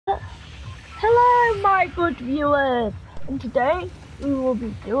Hi good viewers, and today we will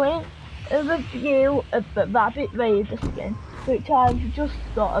be doing a review of the Rabbit Raider skin, which I've just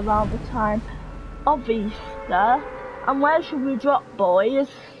got around the time of Easter. And where should we drop, boys?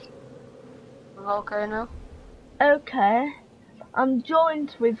 Okay now. Okay, I'm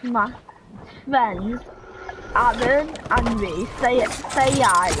joined with my friends Aaron and Reese. Say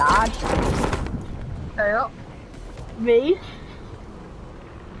hi, lad. Hey up. Reese.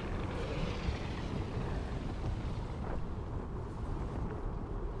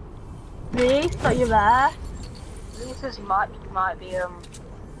 Reese, are you there? Reese might be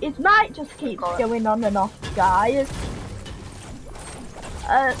It might just keep going on and off, guys.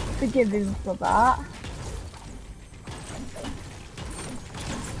 Forgive him for that.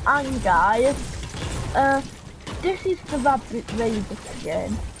 And guys, this is the Rabbit Raider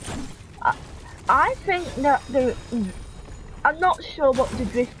skin. I think that I'm not sure what the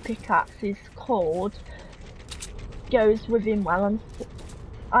drift pickaxe is called. Goes with him well,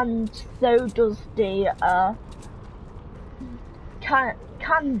 and so does the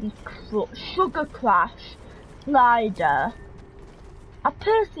Candy Crush, Sugar Crash Slider. I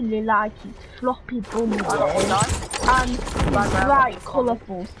personally like his floppy bundle and his bright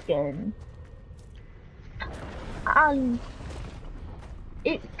colourful skin. And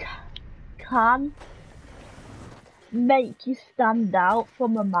it can make you stand out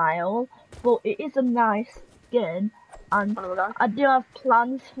from a mile, but it is a nice skin. And I do have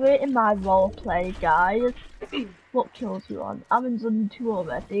plans for it in my roleplay, guys. What kills you on? Aaron's on 2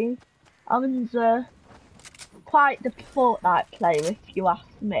 already. Aaron's quite the Fortnite player, if you ask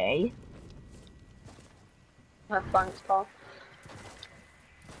me. Thanks, Paul.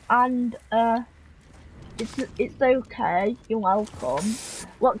 And it's okay. You're welcome.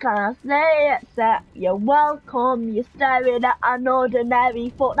 What can I say except you're welcome? You're staring at an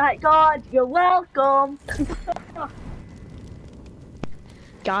ordinary Fortnite god. You're welcome.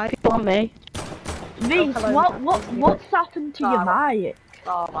 Guys, on me. Reese, what's happened to your mic?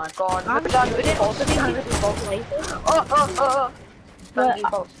 Oh my god.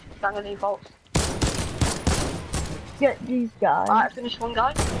 Get these guys. Alright, I finished one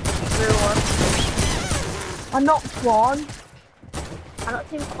guy. I knocked one. I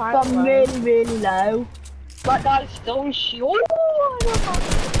knocked him quite but I'm really low. That guy's still in shield.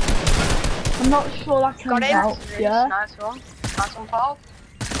 I'm not sure I can help you. Nice one. Nice one, Paul.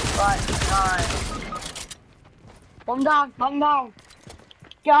 Right, nice. One down.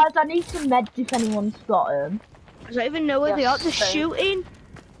 Guys, I need some meds if anyone's got them. I don't even know where they are. They're shooting.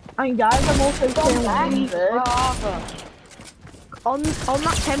 And guys, I'm also killing on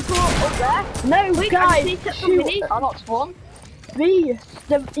that temple up there. No, wait, guys, shoot. I knocked one. Reese,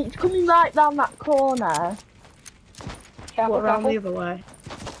 it's coming right down that corner. Careful, around the other way.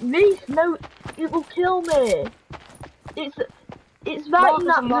 Reese, no, it will kill me. It's right in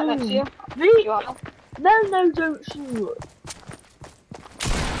that room. Reese, no, don't shoot.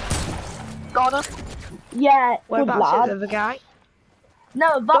 Got him. Yeah, what good about lad. the other guy?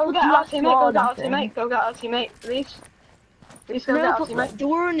 No, that was the last one. Go get our teammate, Reese. Reese, go get our teammate. There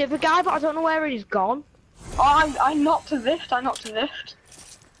were another guy, but I don't know where he's gone. Oh, I knocked a Rift.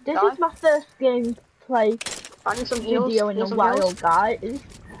 This is my first gameplay video in a while, guys,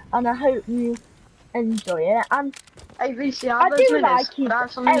 and I hope you enjoy it. And hey, Reese, I do like his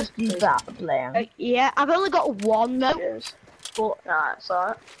every battling. Yeah, I've only got one though. Cheers. But it's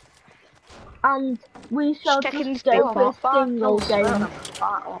alright. And we shall just go for a single game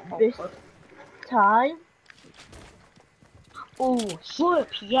this time. Oh, slurp,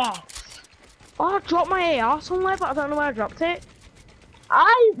 yes. Oh, I dropped my AR somewhere, but I don't know where I dropped it.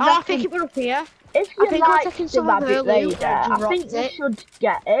 I think it was up here. If you like the Rabbit Raider, I think you should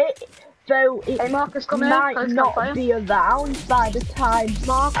get it. Though it might not be around by the time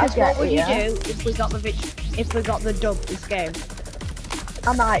Marcus, I get what would here. you do if we got the dub this game?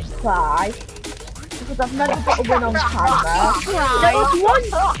 I might cry because I've never got a win on camera. There was one.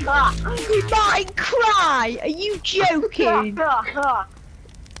 You might cry. Are you joking?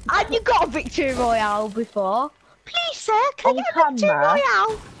 Have you got a victory royale before? Please, sir, can I get a victory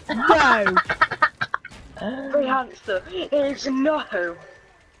royale? No. The answer is no.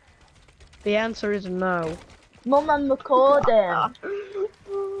 The answer is no. Mum, I'm recording.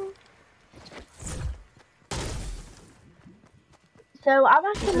 So I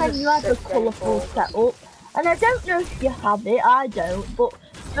recommend you have a colourful setup, and I don't know if you have it, I don't, but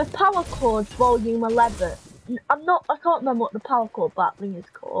the Power Chord Volume 11, I can't remember what the Power Chord battling is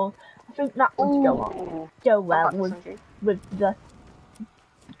called. I think that would go well with the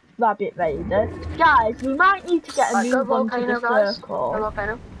Rabbit Raider. Guys, we might need to get a move onto the circle.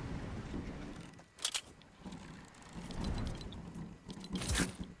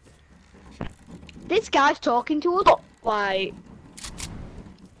 This guy's talking to us. Like,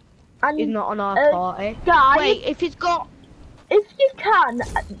 And, he's not on our party. Guys, Wait, if he's got... if you can,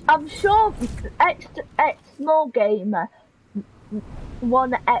 I'm sure X Small Gamer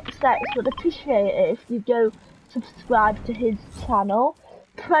 1XX would appreciate it if you go subscribe to his channel.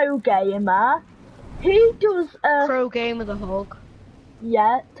 Pro Gamer. He does Pro Gamer the Hug.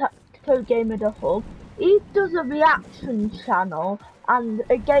 Yeah, Pro Gamer the Hub. He does a reaction channel and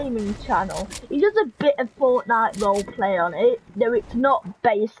a gaming channel. He does a bit of Fortnite roleplay on it, though it's not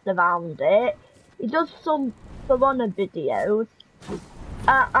based around it. He does some For Honor videos.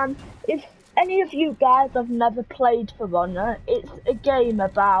 And if any of you guys have never played For Honor, it's a game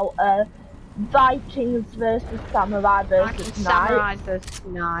about Vikings versus Samurai versus Knights. Samurai versus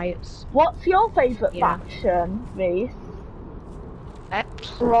Knights. What's your favourite faction, Reese?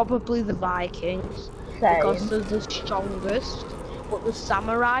 Probably the Vikings. Same. Because they're the strongest. But the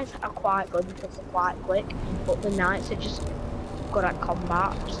Samurais are quite good because they're quite quick. But the Knights are just good at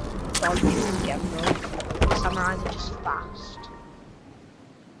combat. So in general, the Samurais are just fast.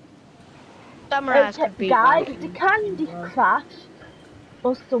 Samurais could be guys, Vikings. the Candy Crush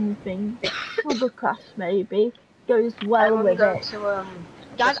or something, Sugar Crush maybe, goes well with it.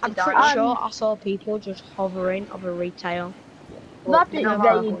 Guys, I'm pretty sure I saw people just hovering over retail. Rabbit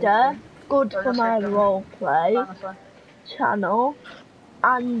Raider, good for my roleplay channel,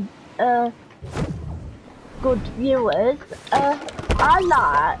 and good viewers. I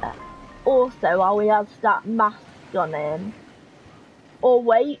like also how he has that mask on him. Oh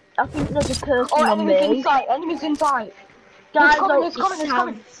wait, I think there's a person on me. Enemies inside, enemies inside. Guys, it's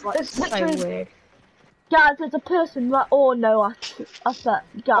coming. It's so weird. Guys, there's a person right. Oh no, I said,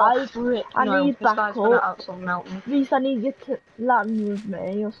 guys, I need backup. Please, I need you to land with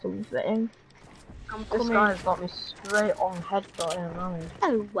me or something. This guy's got me straight on headshot in a round.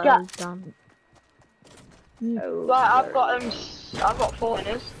 Oh, well done. Oh, right, I've got 4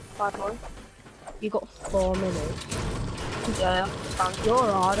 minutes. 5 more. You got 4 minutes. Yeah. You're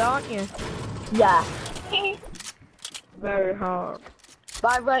hard, aren't you? Yeah. Very hard.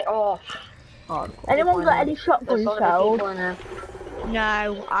 By right off. Anyone got any shotgun shells?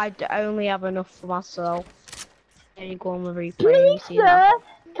 No, I only have enough for myself. Any go on the replay. Please, sir,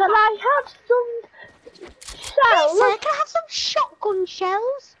 can I have some shells? Sir, can I have some shotgun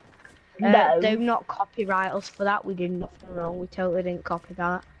shells? No. Do not copyright us for that. We did nothing wrong. We totally didn't copy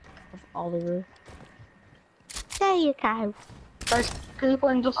that of Oliver. There you go. There's people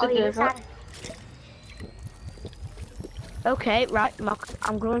in just a Okay, right,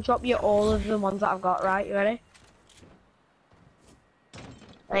 I'm gonna drop you all of the ones that I've got, right? You ready?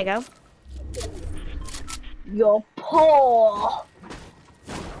 There you go. You're poor.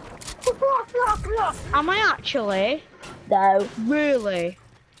 Am I actually? No. Really?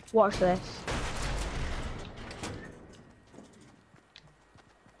 Watch this.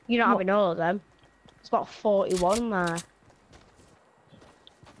 You're not having all of them. It's got 41 there.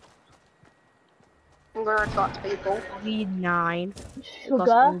 I'm gonna attract people. I need 9. Sugar. Because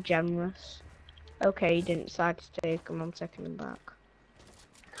I'm generous. Okay, you didn't decide to take them. I'm taking them back.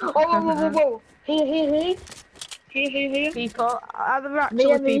 Oh, whoa. Here. People, are there Me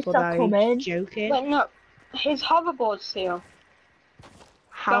actually and people Lisa though? coming. Joking. Wait, no. His hoverboard's here.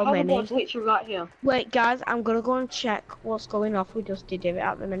 How the many? hoverboard's literally right here. Wait, guys, I'm gonna go and check what's going off. We just did it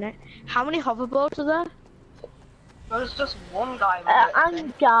at the minute. How many hoverboards are there? There's just one guy with it.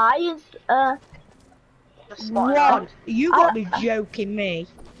 And guys, One. You got me joking me.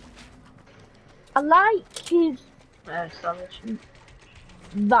 I like his Savage.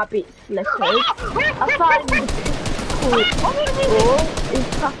 rabbit slippers. I find the cool, his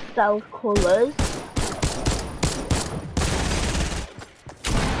pastel colours.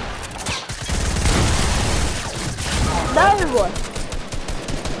 No!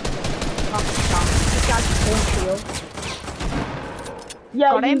 This guy's full shield.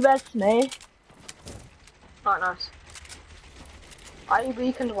 Yeah, Got you him? rest me. Right, nice. I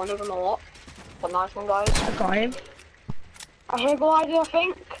weakened one of them a lot. But nice one, guys. I got him. I hear glider, I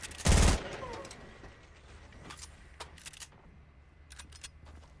think.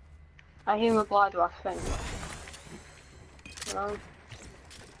 I hear a glider, I think. No.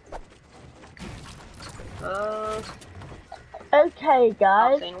 Okay, I've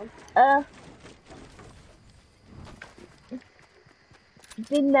guys. seen one.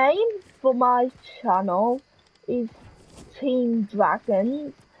 The name for my channel is Team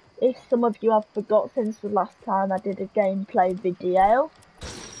Dragons. If some of you have forgot since the last time I did a gameplay video.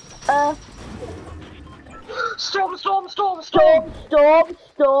 Storm!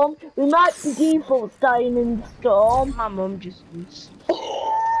 We might be default staying in the storm. My mum just.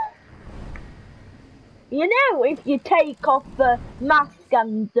 You know, if you take off the mask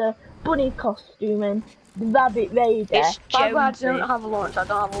and the bunny costume and the rabbit raider. It's By the way, I Jonesy. don't have a launch. I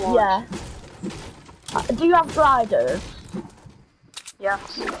don't have a launch. Yeah. Do you have gliders? Yes.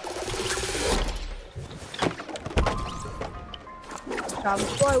 Travel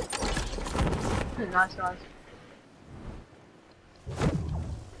slow. Nice, nice.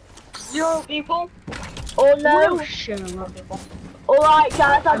 Yo, people. Oh no! People. Alright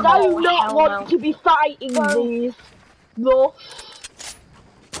guys, I do Oh, not hell want no. to be fighting these roughs.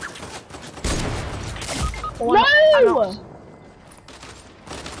 No!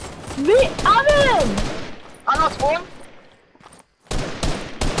 Aaron! I lost one.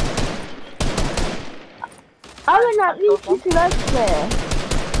 Aaron, at least you can rest there.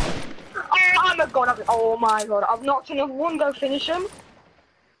 Oh my god, oh my god, I've knocked another one, go finish him.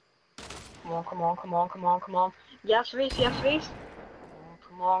 Come on, come on, come on, come on, come on. Yes, Reese, yes, Reese.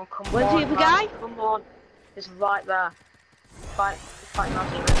 Come on, come on. Where's the other guy? Come on. It's right there. Fighting our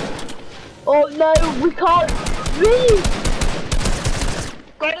teammate. Oh no, we can't. Reese!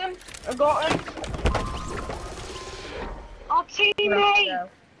 Got him, I got him. Our teammate!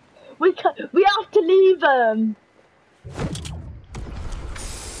 We have to leave them.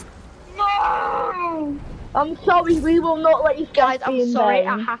 No! I'm sorry, we will not let you Guys, stop being I'm sorry,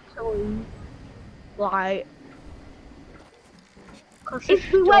 there. I have to leave. Like,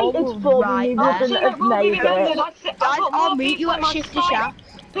 If we waited for them, we wouldn't have made it. Guys, I'll meet you at Shifty Shack.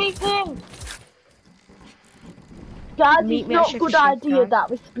 People! Guys, Meet it's me at not a Shifty good Shack, idea guys. that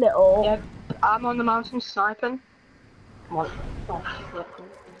we split up. Yeah, I'm on the mountain sniping. Come on.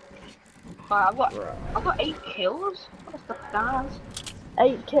 Right, I've got 8 kills. What's the stars?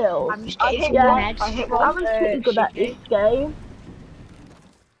 8 kills. I'm just I getting hit some one. meds I hit from, one. I was pretty good at this Shifty. game.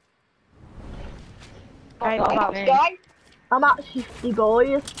 Right, what about me? Guy. I'm at 50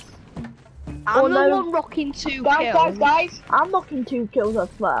 boys. I'm Oh, the no. one rocking 2 Guys, kills. I'm knocking 2 kills as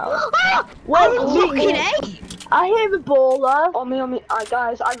well. I'm Wait, rocking me. 8! I hear a baller. On me.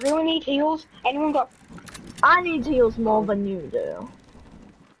 Guys, I really need heals. Anyone got... I need heals more than you do.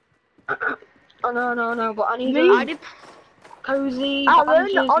 Oh, no, but I need... Me? I did. Cozy, Aaron,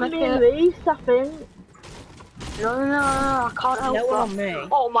 bandages, on me and Reese, I think. No, I can't help No that. one on me.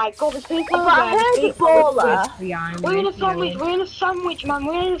 Oh my god, there's people But I there. heard a baller. Behind We're in me. a sandwich, man.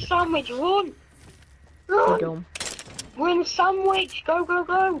 We're in a sandwich, run! You're Run! dumb. We're in a sandwich,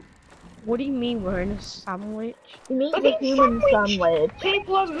 go! What do you mean we're in a sandwich? You mean We're the being human sandwiched. sandwich.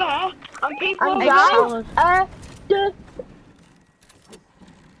 People are there, and people And are guys,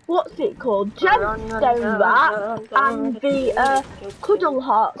 what's it called? Gemstone rat and the cuddle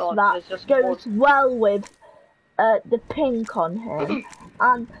hearts God, rat there's just goes well with the pink on him.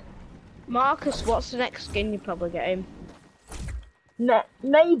 And Marcus, what's the next skin you're probably getting?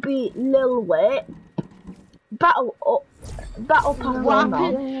 maybe Lil Whip. Battle Pass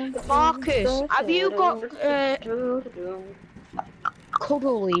on. Marcus, have you got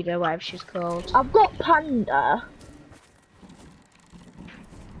Cuddle Leader, whatever she's called? I've got Panda.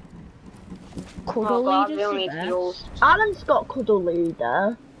 Cuddle God, Leader's we the only need best. heals. Alan's got Cuddle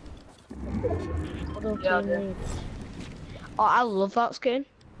Leader. Cuddle Yeah, I Team do. Leader. Oh, I love that skin.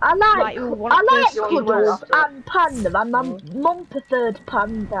 I like you want to Cuddles first? and Panda, and my mum preferred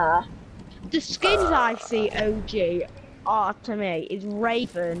Panda. The skins I see OG are to me is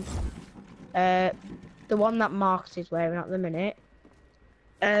Raven, the one that Marcus is wearing at the minute.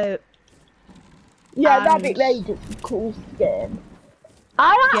 Yeah, And- Rabbit Raider's a cool skin.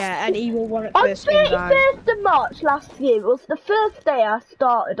 Yeah, and Evil one at On first skins I 31st of March last year, it was the first day I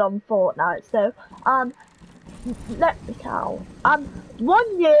started on Fortnite, so, let me count. I'm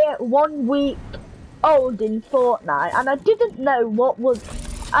 1 year, 1 week old in Fortnite, and I didn't know what was,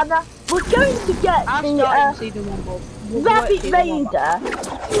 and I was going to get I the, started season 1, but Rabbit Raider,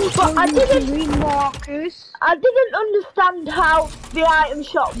 but I didn't understand how the item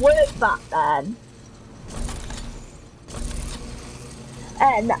shop worked back then.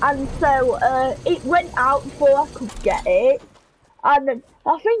 And so it went out before I could get it, and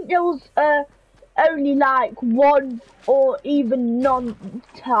I think there was only like 1 or even none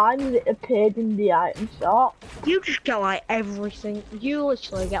times it appeared in the item shop. You just get like everything. You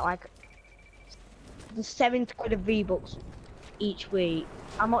literally get like the 70 quid of V-Bucks each week.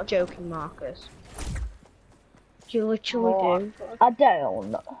 I'm not joking, Marcus. You literally do. I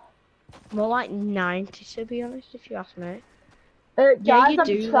don't. More like 90 to be honest, if you ask me. Guys, you I'm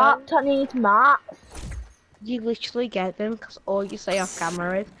do, trapped. I need mats. You literally get them because all you say off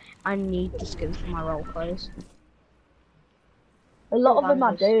camera is, I need the skins for my role plays. A lot of them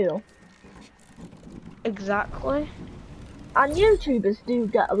I do. Exactly. And YouTubers do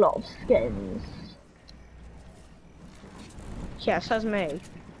get a lot of skins. Yes, that's me.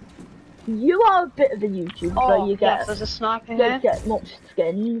 You are a bit of a YouTuber, Oh, so you yes, there's a sniper don't here. get much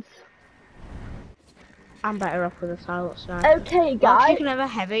skins. I'm better off with a silent sniper. Okay, Marcus, you guys. can have a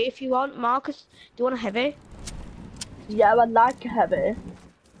heavy if you want. Marcus, do you want a heavy? Yeah, I'd like a heavy.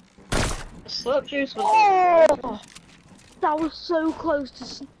 Slurp juice was Oh, that was so close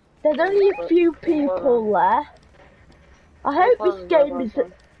to. There's only a few people left. I hope this game is.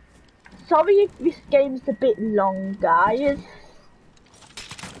 Sorry if this game's a bit long, guys.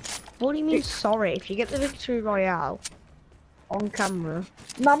 What do you mean sorry? If you get the victory royale on camera.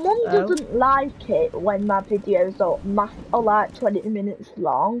 My mum doesn't like it when my videos are like 20 minutes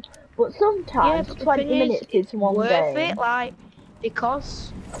long, but sometimes Yeah, but 20 minutes is one worth game. it, like,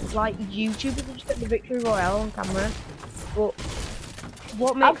 because, like, YouTubers just get the victory royale on camera, but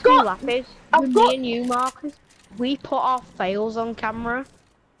what makes me laugh is, me and you, Marcus, we put our fails on camera.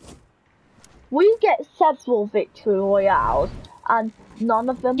 We get several victory royales, and none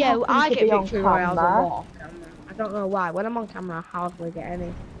of them happen I to get be on victory royales a camera. lot off camera. I don't know why. When I'm on camera, I hardly get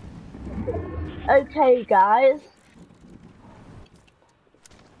any. Okay, guys.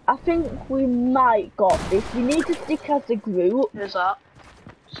 I think we might got this. We need to stick as a group. Who's that?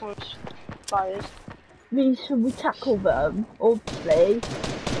 Someone's fires. Should we tackle them? Obviously.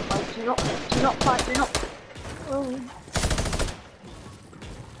 Do not fight, do not. Oh.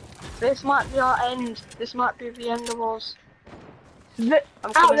 This might be our end. This might be the end of us.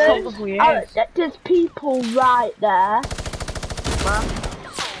 I'm coming Aaron, there's people right there.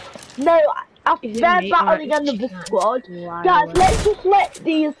 No, they're battling another squad. Guys, let's just let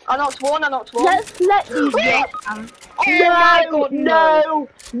these. I knocked one. Let's let these. No.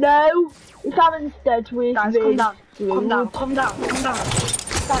 If Aaron's dead, we're guys, really calm down. Calm down.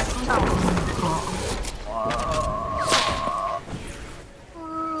 Guys, calm down.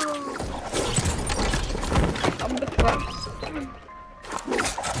 I'm depressed.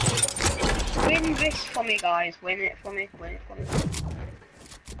 Win this for me, guys. Win it for me.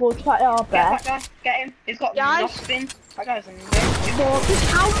 We'll try our best. Get that guy. Get him. He's got nothing. That guy's a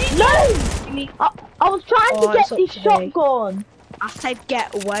No! I was trying to get this shotgun. I said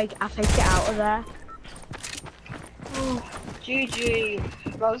get away. I said get out of there. GG.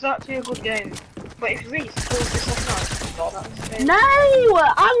 That was actually a good game. But if Reese scores this off now, no!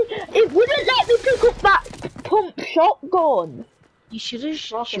 It wouldn't let me pick up that pump shotgun. You should have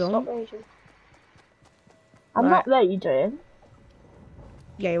shot. I'm not raging.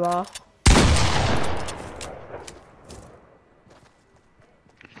 Yeah, you are.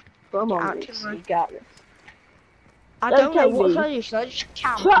 Come on, Reese, you got this. I don't know what should I do. Should I just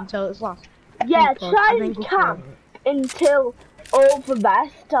camp until it's lost? Yeah, try and camp until all the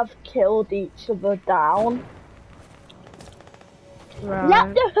rest have killed each other down. Right.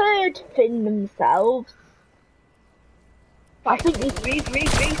 Let the herd fin themselves. Right. I think it's Reese.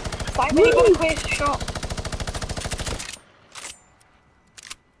 Fight me, got a clear shot.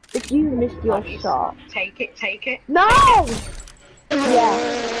 if you missed your shot. Take it. No!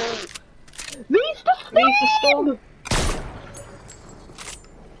 Yeah. Reach the storm!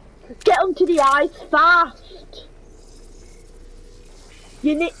 Get onto the ice fast!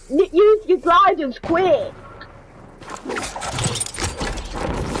 You need use your gliders quick!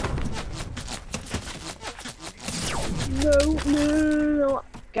 No.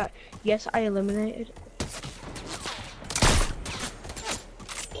 Yes, I eliminated.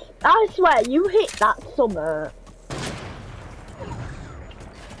 I swear, you hit that summer.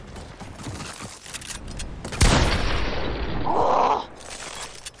 Oh.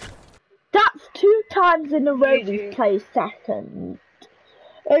 That's 2 times in a row we've placed second.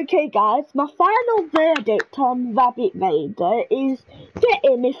 Okay guys, my final verdict on Rabbit Raider is get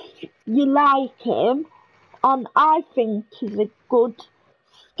him if you like him, and I think he's a good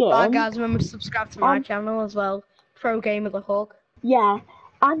skin. Alright guys, remember to subscribe to my channel as well, Pro Gamer the Hug. Yeah,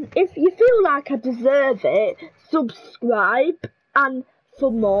 and if you feel like I deserve it, subscribe and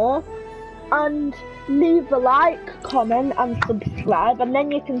for more, and leave a like, comment and subscribe, and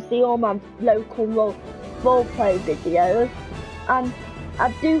then you can see all my local roleplay videos, and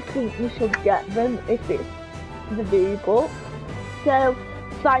I do think you should get them if it's the V-Book. So,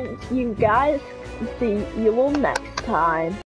 thank you guys, see you all next time.